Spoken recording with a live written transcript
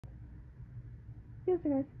Yes,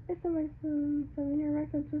 guys, it's the Mason 7-year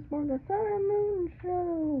reference to more the Sun and Moon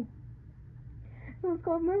Show. So it's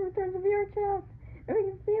called Moon Returns to VR Chat. And we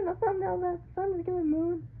can see in the thumbnail that Sun is giving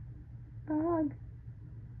Moon a hug.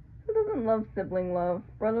 Who doesn't love sibling love?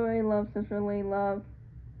 Brotherly love, sisterly love.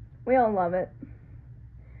 We all love it.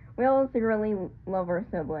 We all secretly love our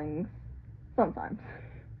siblings. Sometimes.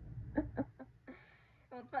 Well,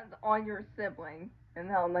 it depends on your sibling and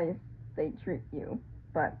how nice they treat you.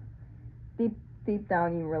 But deep deep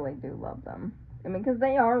down, you really do love them. I mean, because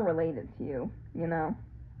they are related to you, you know?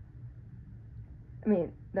 I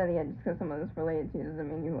mean, then again, just because someone is related to you doesn't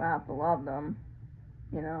mean you have to love them,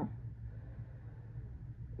 you know?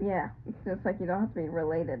 Yeah, it's just like you don't have to be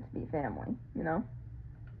related to be family, you know?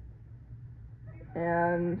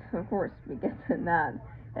 And, of course, we get to that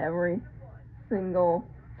every single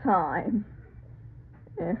time.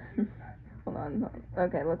 And, hold on.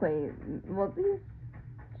 Okay, look like, well,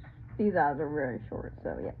 these ads are very short,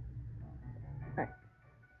 so yeah. Alright.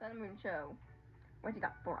 Sun and Moon Show. What you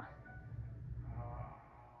got for us?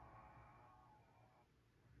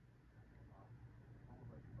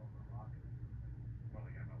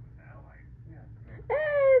 Hey,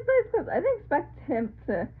 it's nice clips. I didn't expect him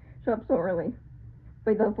to show up so early,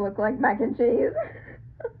 but he does look like mac and cheese.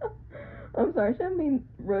 I'm sorry, I shouldn't be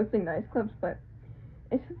roasting nice clips, but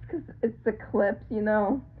it's just because it's the clips, you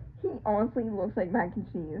know? He honestly looks like mac and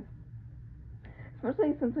cheese.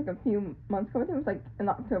 Especially since like a few months ago, I think it was like in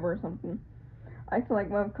October or something. I saw like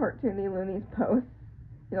one of Cartoony Looney's posts,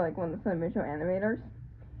 you know, like one of the Cinnamon Show animators,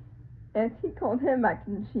 and he called him mac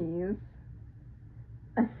and cheese.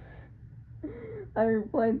 I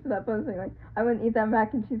replied to that post saying like, I wouldn't eat that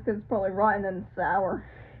mac and cheese because it's probably rotten and sour.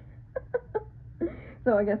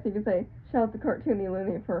 So I guess you could say shout out to Cartoony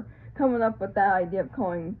Looney for coming up with that idea of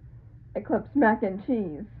calling Eclipse mac and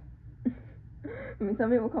cheese. I mean,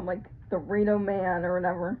 some people call him like Dorito Man or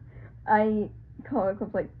whatever. I call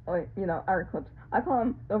Eclipse like, you know, our Eclipse. I call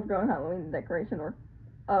him overgrown Halloween decoration or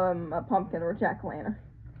a pumpkin or jack-o'-lantern.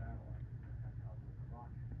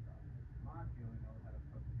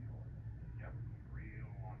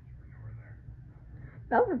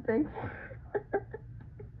 That was a big.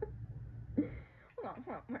 Hold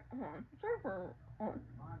on. Sorry for. Sorry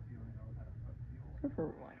for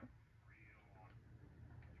rewind.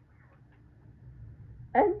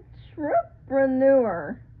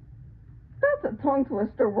 Entrepreneur. That's a tongue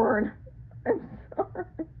twister word. I'm sorry.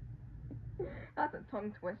 That's a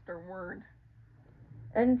tongue twister word.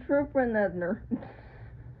 Entrepreneur.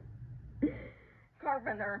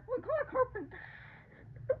 Carpenter. We call it carpenter.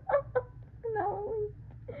 No.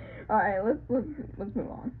 Alright, let's move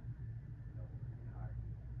on.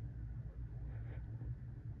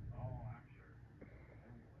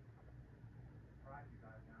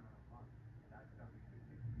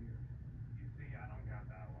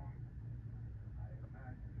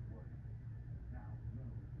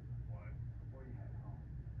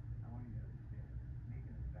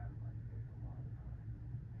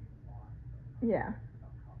 Yeah.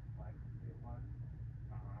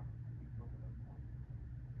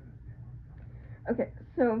 Okay,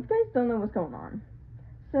 so if you guys don't know what's going on,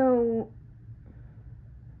 so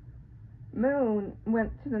Moon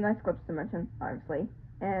went to the Nice Clips dimension, obviously,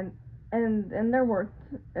 and their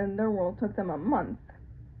world took them a month.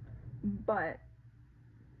 But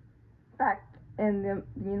back in the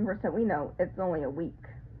universe that we know, it's only a week.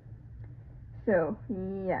 So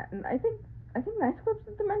yeah, and I think Nice Clips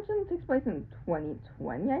dimension takes place in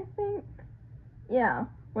 2020. I think. Yeah,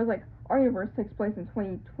 whereas like our universe takes place in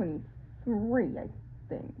 2023. I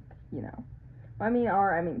think. You know.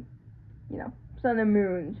 You know, Sun and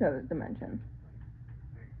Moon shows dimension.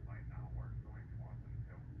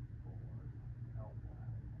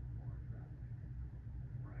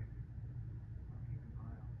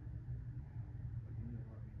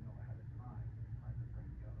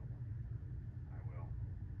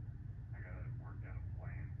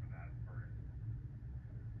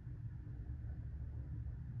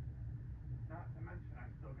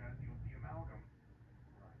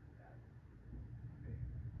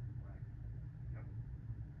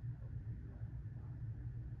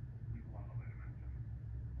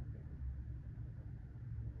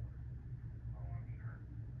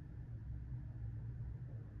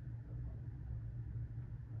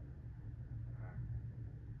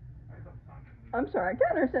 I'm sorry, I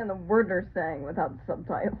can't understand the word they're saying without the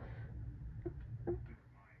subtitles.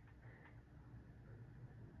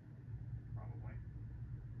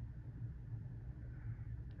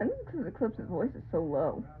 I think because Eclipse's voice is so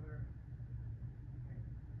low.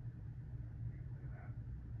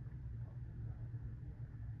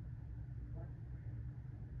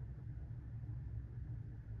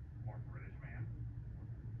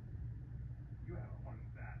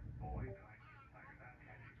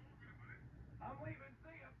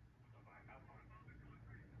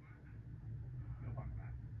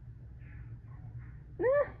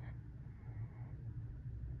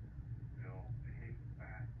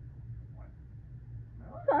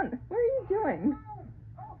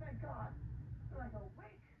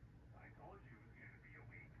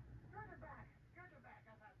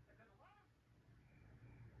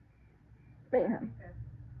 Bait him.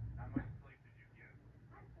 How much sleep did you get?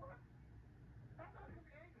 I slept. That's not gonna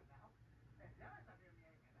be angry now. And the other stuff you're gonna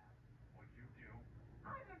be angry about. What'd you do?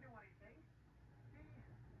 I didn't do anything.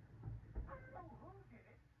 I don't know who did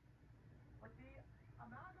it, but the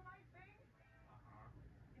amalgamite thing,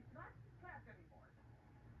 it's not trapped anymore.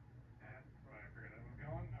 That's what I figured it was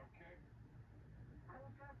going. Okay. I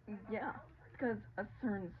was just. Yeah, because a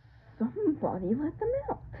certain somebody let them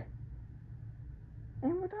out.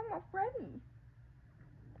 And we're talking about Freddy.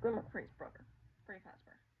 Glimmer Frey's brother. Frey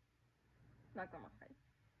Casper. Not Glimmer Frey.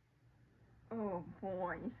 Oh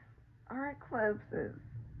boy. Alright, closes.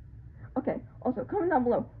 Okay, also, comment down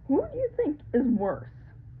below. Who do you think is worse?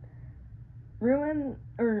 Ruin,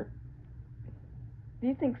 or do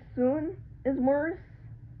you think Soon is worse?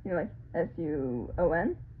 You know, like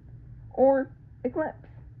S-U-O-N? Or Eclipse?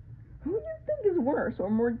 Who do you think is worse or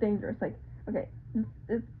more dangerous? Like, okay,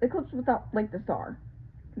 Eclipse without, like, the star.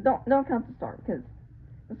 Don't count the star, because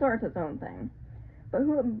the star is its own thing. But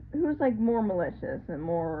who's like more malicious and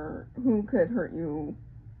more who could hurt you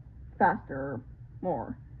faster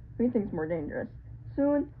more? Who do you think's more dangerous?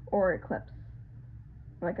 Soon or Eclipse?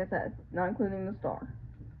 Like I said, not including the star.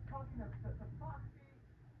 Talking of the Foxy,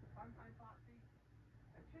 Funtime Foxy,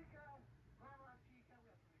 Chica, Grandma Chica,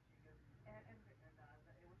 we have so many Chicas,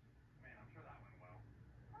 and it was just. Man, I'm sure that went well.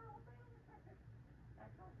 Oh, they unexpected.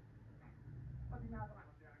 Excellent. But the amalgamite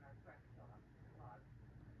was there, and I tried to kill them.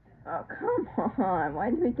 Oh, come on.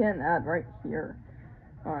 Why did we get an ad right here?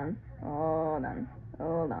 Hold on. Hold on.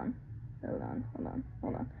 Hold on. Hold on.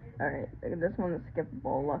 Hold on. Alright, this one is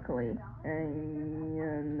skippable, luckily.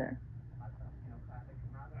 And there.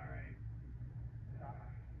 Alright.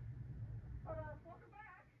 Welcome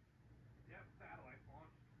back. Yep, satellite's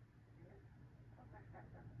launched.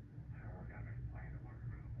 Oh, gotta make a plan to walk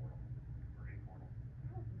through the portal. Or a portal.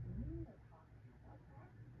 I didn't mean to talk to you. What's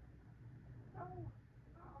that? No.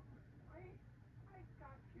 I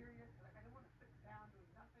got curious, and I didn't want to sit down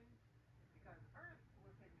doing nothing, because Earth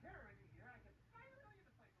was taking care of everything here, and I could finally leave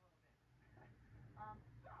the place a little bit.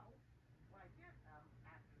 So, what I did,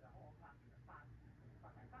 after the whole talking to Foxy,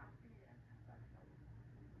 and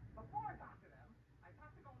before I talked to them, I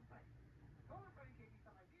talked to Golden Freddy. Golden Freddy gave me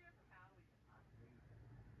some ideas of how we could possibly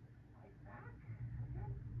fight back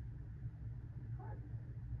again. But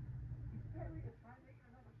he said we could try making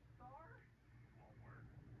another star. Won't work.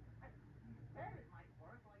 He said it might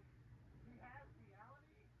work, like he has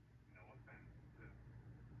reality. No offense to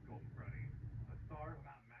Golden Freddy. A star is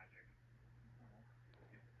not magic.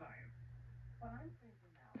 It's science. But I'm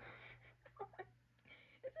thinking now.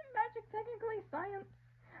 Isn't magic technically science?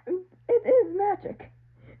 It is magic.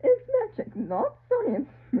 It's magic, not science.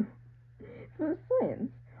 For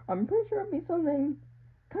science, I'm pretty sure it'd be something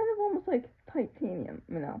kind of almost like titanium.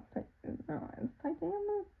 I mean, no, is titanium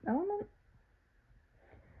an element?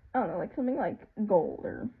 I don't know, like something like gold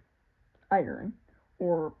or iron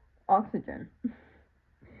or oxygen.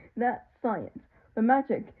 That's science. But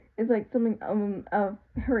magic is like something of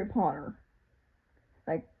Harry Potter.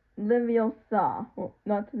 Like Leviosa. Well,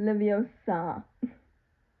 not Leviosa.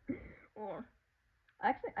 Or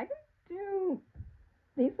actually, I can do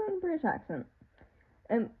decent British accent,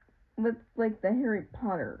 and with like the Harry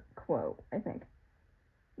Potter quote, I think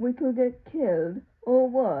we could get killed or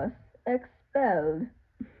worse, expelled.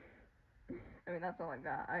 I mean, that's all I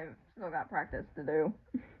got. I've still got practice to do.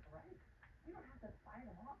 Right? You don't have to fight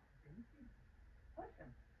him off, Daisy. Push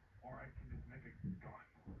him. Or I can just make a gun.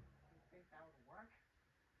 You think that would work?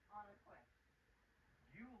 Honestly.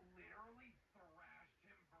 You literally thrashed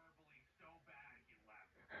him verbally so bad he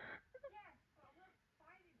left. Yes, but we're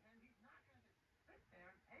fighting him. He's not gonna just sit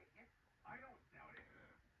there and take it. I don't doubt it.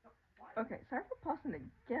 So what? Okay, sorry for pausing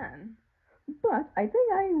again, but I think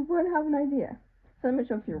I would have an idea. So I'm not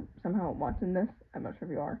sure if you're somehow watching this. I'm not sure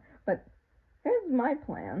if you are, but here's my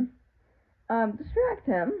plan. Distract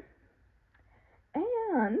him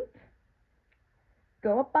and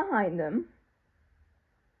go up behind him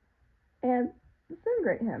and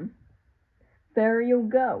disintegrate him. There you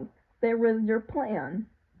go. There is your plan.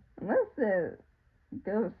 Unless it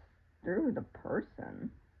goes through the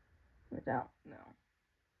person. Which I don't know.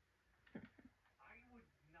 I would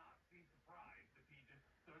not be surprised if he just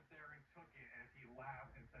stood there and took it as he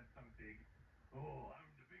laughed and said some big, oh,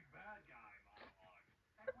 I'm the big bad guy monologue.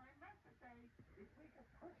 That's what I meant to say. If we could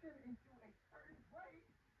push him into a certain place.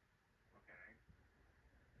 Okay.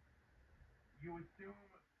 You assume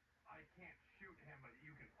I can't shoot him, but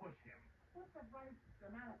you can push him. With the right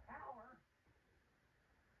amount of power.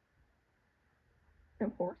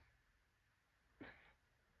 Of course.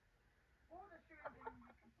 What would the shooting thing be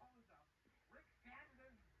composed of? Rick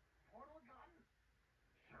Sander's portal gun?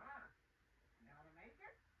 Sure.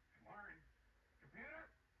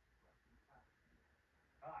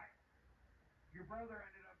 brother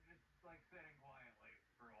ended up just like sitting quietly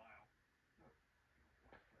for a while. Look,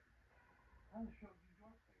 I'll show you your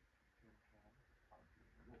place, tin can. I'll show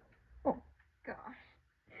you yours. Oh, gosh.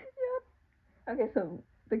 Yep. Okay, so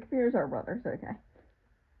the computers are brothers, okay.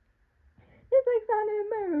 It's like Sun and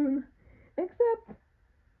Moon, except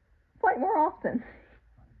fight more often.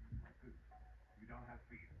 You don't have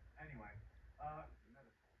feet. Anyway,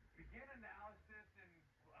 begin analysis and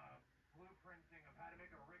blueprinting of how to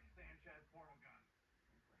make a Rick Sanchez portal gun.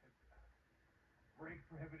 Break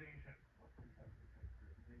prohibition. What the hell is break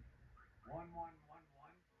prohibition? 1111.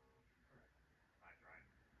 Correct. That's right.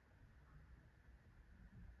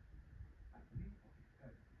 I believe what he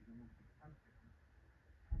said to be the most expensive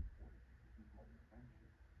transport of his modern invention.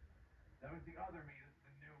 That was the other me. This is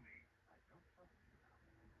the new me. I don't trust you now.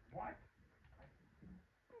 What?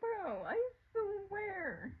 Bro, I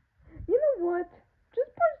swear. You know what?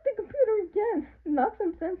 Just punch the computer again. Knock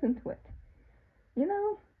some sense into it. You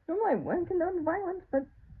know, normally I wouldn't condone violence, but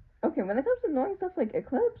okay, when it comes to annoying stuff like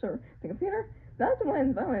Eclipse or the computer, that's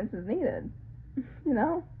when violence is needed. You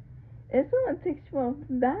know? If someone takes you off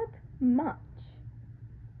that much,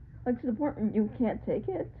 like to the point where you can't take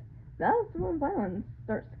it, that's when violence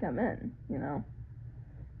starts to come in, you know?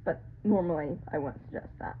 But normally I wouldn't suggest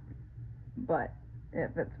that. But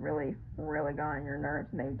if it's really, really got on your nerves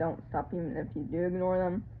and they don't stop even if you do ignore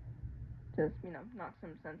them, just, you know, knock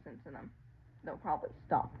some sense into them. They'll probably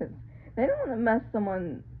stop because they don't want to mess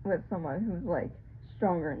someone with someone who's like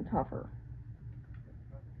stronger and tougher.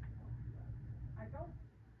 I don't.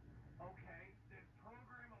 Okay, then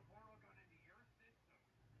program a portal gun into your system.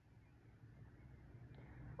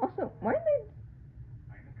 Also, why did they?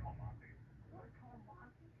 I can call Monty. You want to call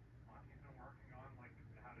Monty? Monty's been working on like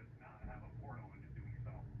how to not have a portal and just do it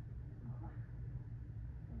yourself.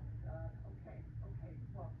 Okay.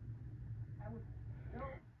 Well, I was still.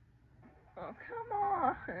 Oh, come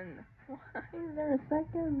on! Why is there a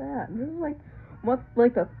second of that? This is like, what's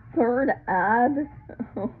like the third ad?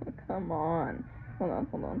 Oh, come on. Hold on.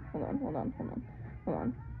 Hold on.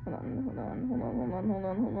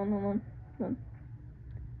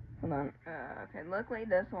 Okay, luckily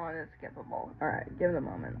this one is skippable. Alright, give it a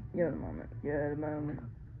moment. Thinking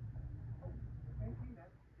that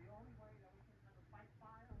the only way that we can kind of fight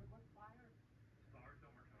fire with fire. Stars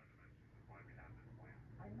don't work in other dimensions. That's why we have this plan.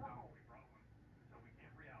 I know. We brought one, so we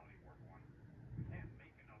can't reality warp one. We can't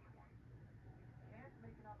make another one. We can't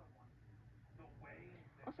make another one. The way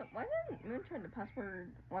that Also, why didn't Moon try the password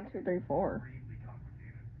 1234? extremely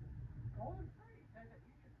complicated. Golden Freddy said that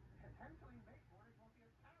we could potentially make one. It won't be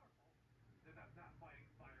as powerful. Then that's not fighting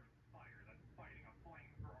fire with fire. That's fighting a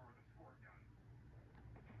flamethrower with a squirt gun.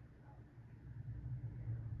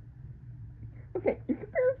 Okay, you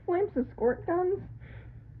compare flames to squirt guns?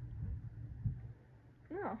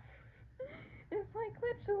 No. It's like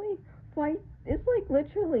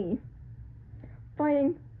literally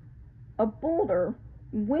fighting a boulder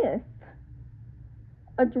with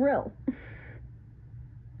a drill.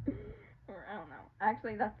 Or I don't know.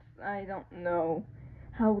 Actually, I don't know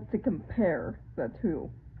how to compare the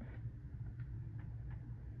two.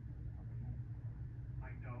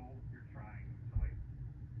 I know you're trying to like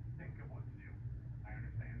think of what to do. I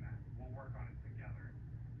understand that. We'll work on it together.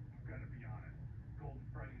 I'm gonna be honest. Golden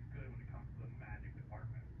Freddy's good when it comes to the magic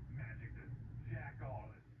department. Magic to jack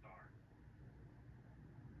all of this star.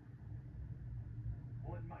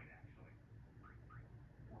 Well, it might actually.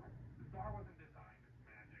 What? The star wasn't designed as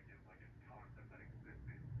magic as like a concept that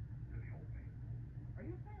existed to the old me. Are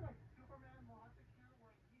you saying like Superman logic here,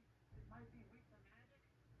 where it might be weak to magic?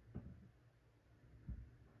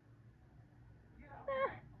 Yeah. Eh.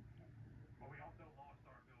 Okay. But we also lost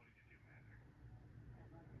our ability to do magic. And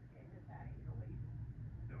like we gained it back easily.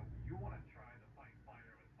 So if you want to try the fight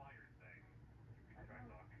fire with fire thing, you can try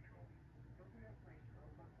talking to Golden. Go through the explanation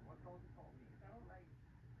real quick from what Golden told me. Is that all right?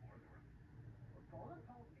 Floor's yours. What Golden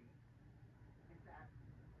told me is that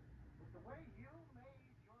with the way you made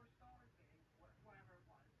your star thing, whatever it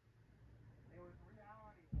was, there was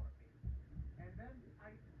reality warping. And then he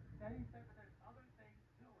said that there's other things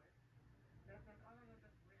to it, that there's other than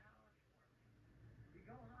just reality warping. He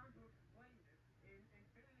goes on to explain this in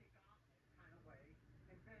Infinity Gauntlet kind of way,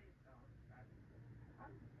 Infinity Stones. I'm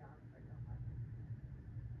to be honest, I don't like it.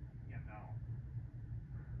 You know,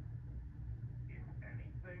 if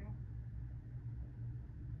anything,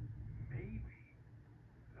 maybe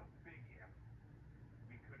the big if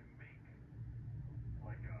we could make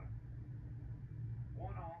like a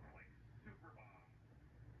one-off like super bomb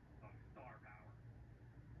of star power.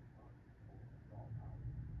 Star power.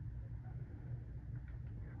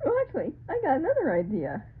 Oh, actually, I got another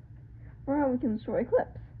idea for how we can destroy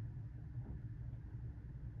Eclipse.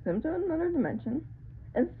 send him to another dimension,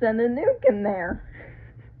 and send a nuke in there.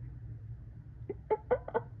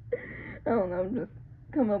 I don't know, just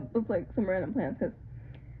come up with like some random plans, because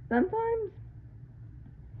sometimes,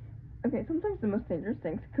 okay, sometimes the most dangerous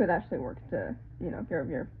things could actually work to, care of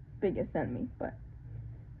your biggest enemy, but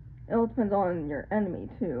it all depends on your enemy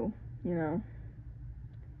too, you know.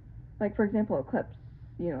 Like, for example, Eclipse,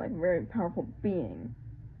 like a very powerful being.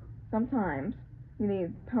 Sometimes you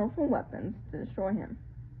need powerful weapons to destroy him.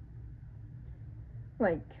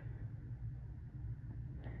 Like,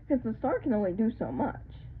 because the star can only do so much.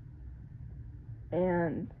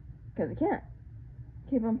 And, because it can't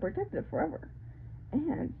keep him protected forever.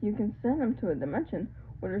 And you can send him to a dimension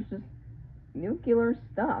where there's just nuclear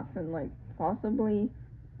stuff and, like, possibly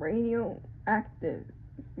radioactive,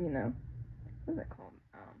 what's it called?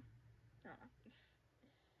 I don't know.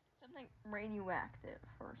 Something radioactive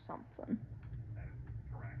or something. That is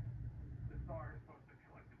correct. The star is supposed to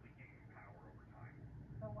collectively gain power over time.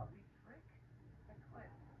 So what, we trick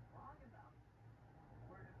Eclipse long enough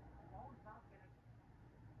where it blows up and it's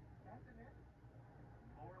sent it in?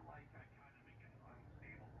 More like I kind of make an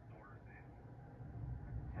unstable source and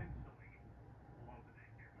potentially blow the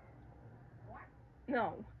daycare. What?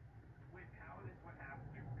 No. With how this would have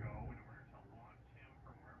to go in order to launch him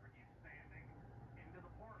from wherever he's standing into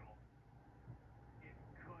the portal, it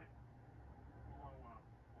could blow up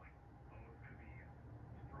like both heavy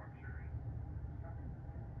structures.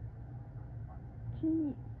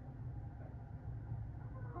 Gee.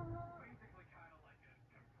 Basically kind of like a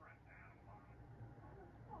compressed atom bomb.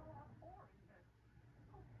 Oh, I'm boring then.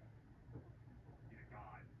 He's a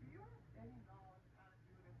god. Do you have any knowledge of how to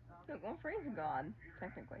do this stuff? So, Gonfrey's a god,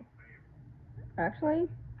 technically. Actually,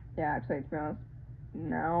 to be honest,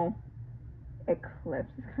 now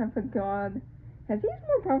Eclipse is kind of a god. Because he's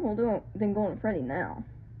more powerful than Golden Freddy now.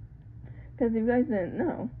 Because if you guys didn't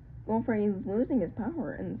know, Golden Freddy is losing his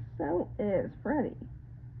power, and so is Freddy.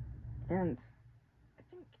 And I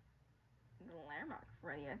think Glamrock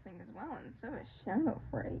Freddy, as well, and so is Shadow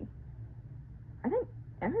Freddy. I think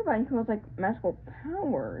everybody who has, like, magical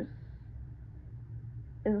powers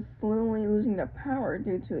is slowly losing their power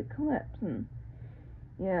due to Eclipse, and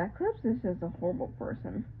yeah, Eclipse is just a horrible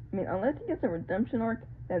person. I mean, unless he gets a redemption arc,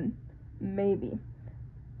 then maybe.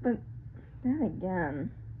 But then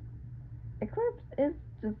again, Eclipse is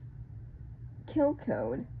just kill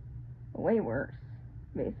code. Way worse,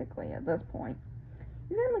 basically, at this point.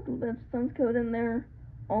 You got like a bit of Sun's code in there,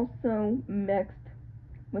 also mixed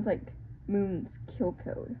with like Moon's kill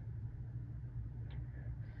code.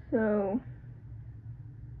 So,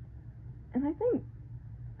 and I think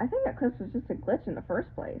Eclipse was just a glitch in the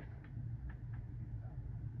first place.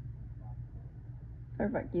 Sorry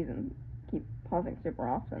if I keep pausing super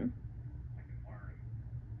often. I can learn.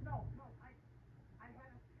 No, I had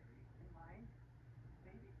a theory in mind.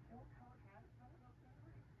 Maybe kill code has some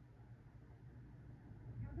memory.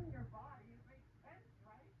 Using your body, it makes sense,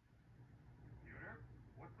 right? Computer,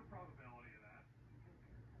 what's the probability of that?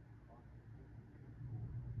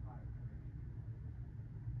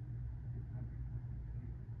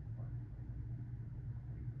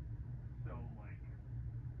 So, like,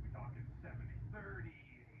 we talking 70-30,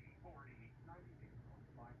 80-40,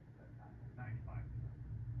 98.5%.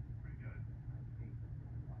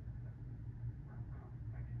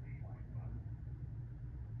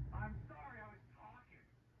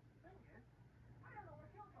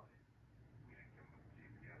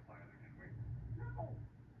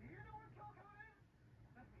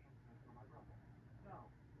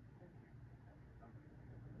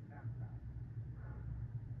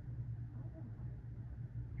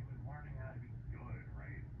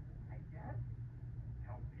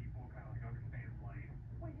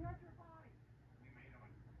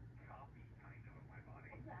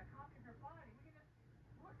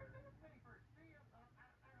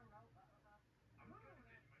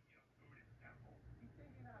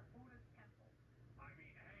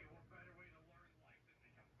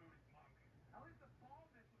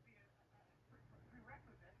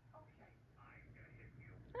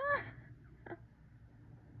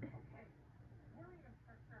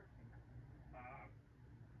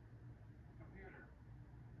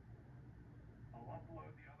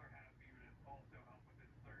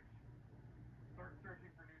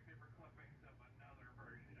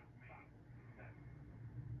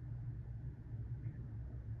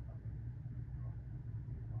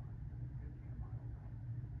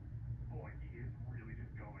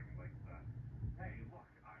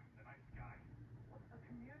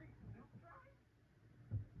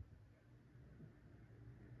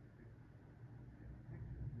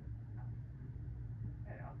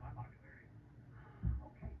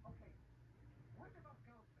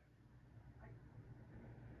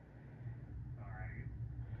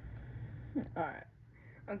 Alright.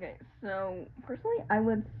 Okay, so personally, I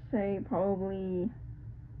would say probably.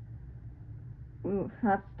 Ooh,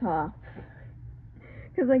 that's tough.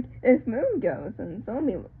 Because, like, if Moon goes, then someone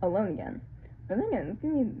will be alone again. But then again, it's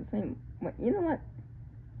gonna be the same. Wait, you know what?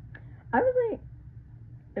 I would say,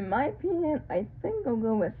 in my opinion, I think I'll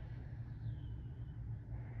go with.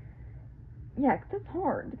 Yeah, 'cause that's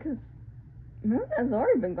hard. Because Moon has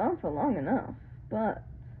already been gone for long enough. But,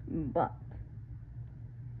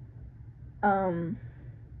 um.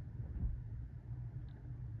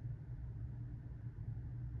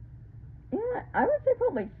 You know what? I would say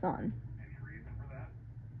probably Sun. Any reason for that?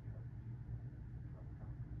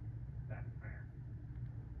 That's fair.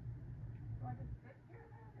 So I just sit here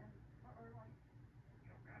then, and or like you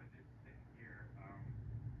don't gotta just sit here.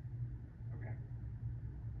 Okay.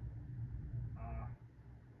 I'm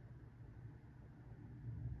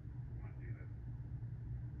gonna do this.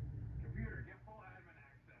 Computer, get full admin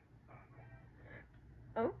access to Sun.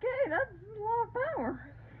 Okay, that's a lot of power.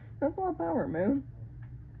 That's a lot of power, Moon.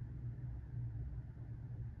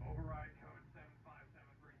 Override code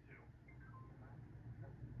 75732.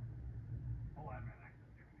 Full admin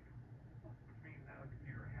access given to you. Which means now the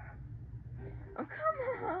computer has. Oh, come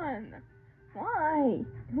on. Why?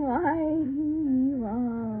 Why?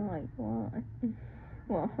 Why? Why?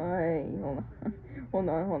 Why? Hold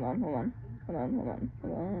on. Hold on. Hold on. Hold on. Hold on.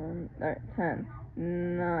 Hold on. Alright, 10,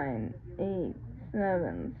 9, 8,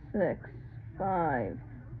 7, 6, 5,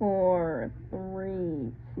 4,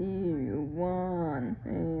 3, 2, 1,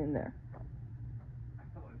 and there. I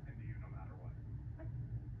still listen to you no matter what.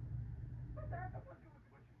 But that's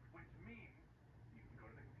which means you can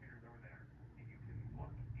go to the computers over there and you can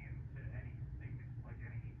look into any like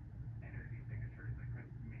any energy signatures that could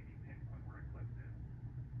maybe pinpoint where Eclipse is.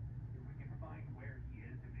 If we can find where he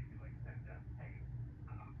is and maybe like send a hey,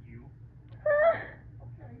 you.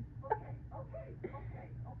 Okay.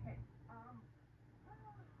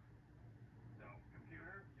 So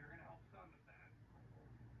computer, you're gonna help Sun with that.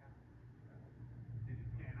 Did you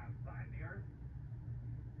scan outside the Earth?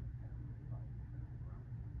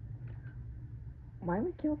 Why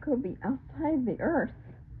would Kyoko be outside the Earth?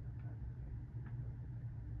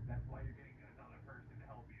 That's why you're getting another person to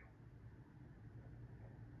help you.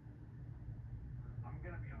 I'm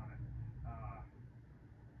gonna be honest.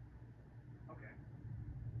 Okay.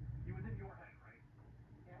 He was in your head, right?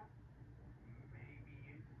 Yeah.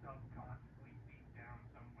 Maybe subconsciously, deep down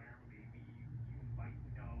somewhere, maybe you might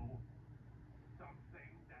know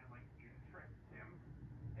something that like interests him,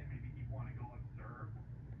 and maybe he'd want to go observe.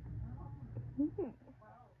 Ooh.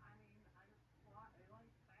 Well, I mean, I like cyberpunk,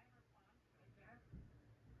 I guess.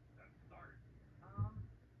 That's a start.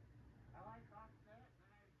 I like offset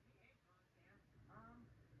and I hate content.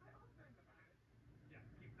 I'll think about it. Yeah,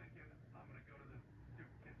 keep thinking. I'm gonna go to the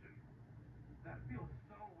soup kitchen. That feels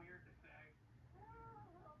so weird to say. Yeah, a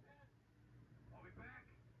little bit. I'll be back.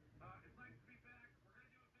 It's nice to be back. We're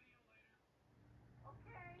gonna do a video later.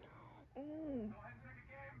 Okay. Ooh. Go ahead and pick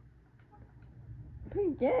a game.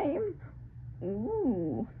 Big game.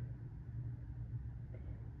 Ooh.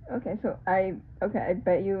 Okay, so I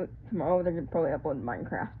bet you tomorrow they're gonna probably upload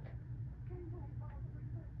Minecraft.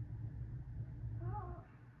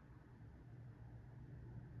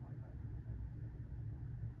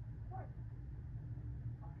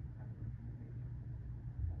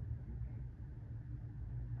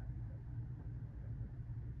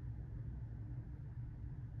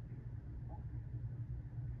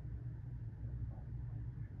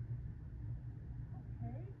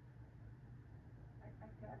 Okay. I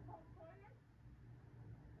guess I'll play it.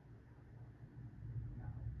 Now,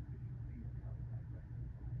 could you please tell me that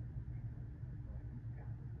record so I can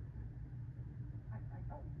scout it? I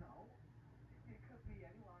don't know. It could be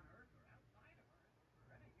anywhere on Earth or outside of Earth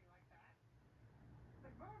or anything like that.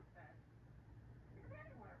 Like Moon said, it could be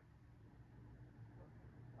anywhere.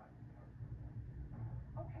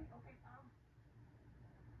 Okay.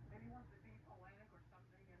 Maybe he wants to be poetic or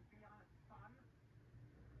something and be on Sun.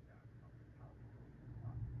 Yeah,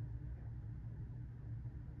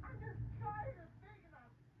 I'm just trying to think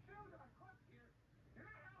about choosing a clip here. You're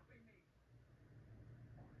not helping me.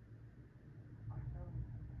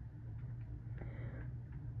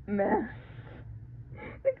 Man,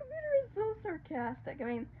 the computer is so sarcastic. I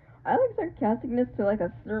mean, I like sarcasticness to like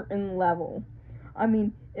a certain level. I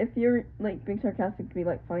mean, if you're like being sarcastic to be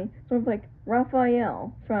like funny, sort of like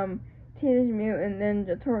Raphael from Teenage Mutant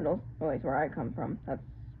Ninja Turtles. Well, at least where I come from, that's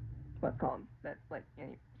what's called. That's like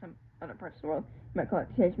in some other parts of the world, you might call it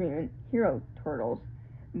Teenage Mutant Hero Turtles,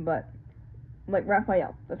 but like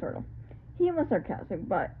Raphael, the turtle, he was sarcastic,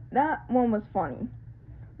 but that one was funny.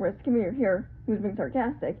 whereas the commuter here, who's being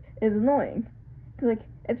sarcastic, is annoying. Because, like,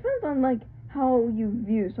 it depends on, like, how you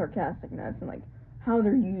view sarcasticness and, like, how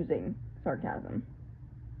they're using sarcasm.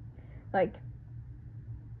 Like,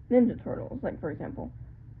 Ninja Turtles, like, for example.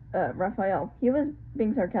 Raphael, he was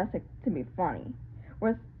being sarcastic to be funny.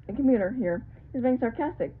 Whereas the commuter here is being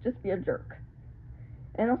sarcastic just to be a jerk.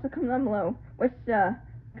 And also comment down below, which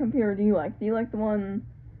computer do you like? Do you like the one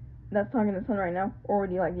that's talking to the sun right now, or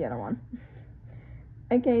do you like the other one?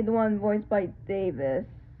 Okay, the one voiced by Davis,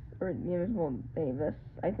 or Universal Davis.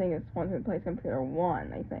 I think it's one who plays Computer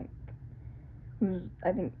 1, I think. Who's,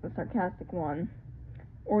 I think, the sarcastic one.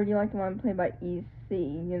 Or do you like the one played by EC,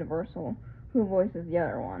 Universal, who voices the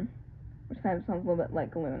other one? Which kind of sounds a little bit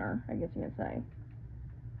like Lunar, I guess you could say.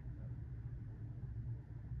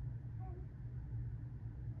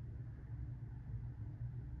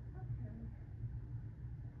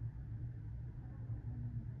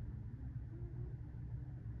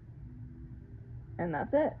 And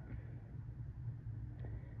that's it.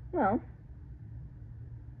 Well,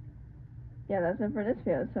 yeah, that's it for this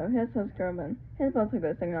video. So hit subscribe and hit the bell to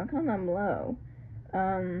go signal. Comment down below.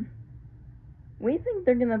 What do you think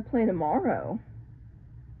they're gonna play tomorrow?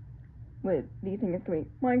 Wait, do you think it's gonna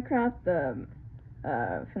be Minecraft, the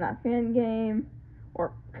FNAF fan game,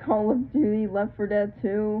 or Call of Duty, Left 4 Dead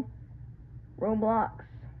 2, Roblox?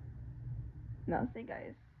 Now, see you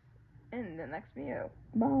guys in the next video.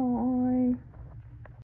 Bye.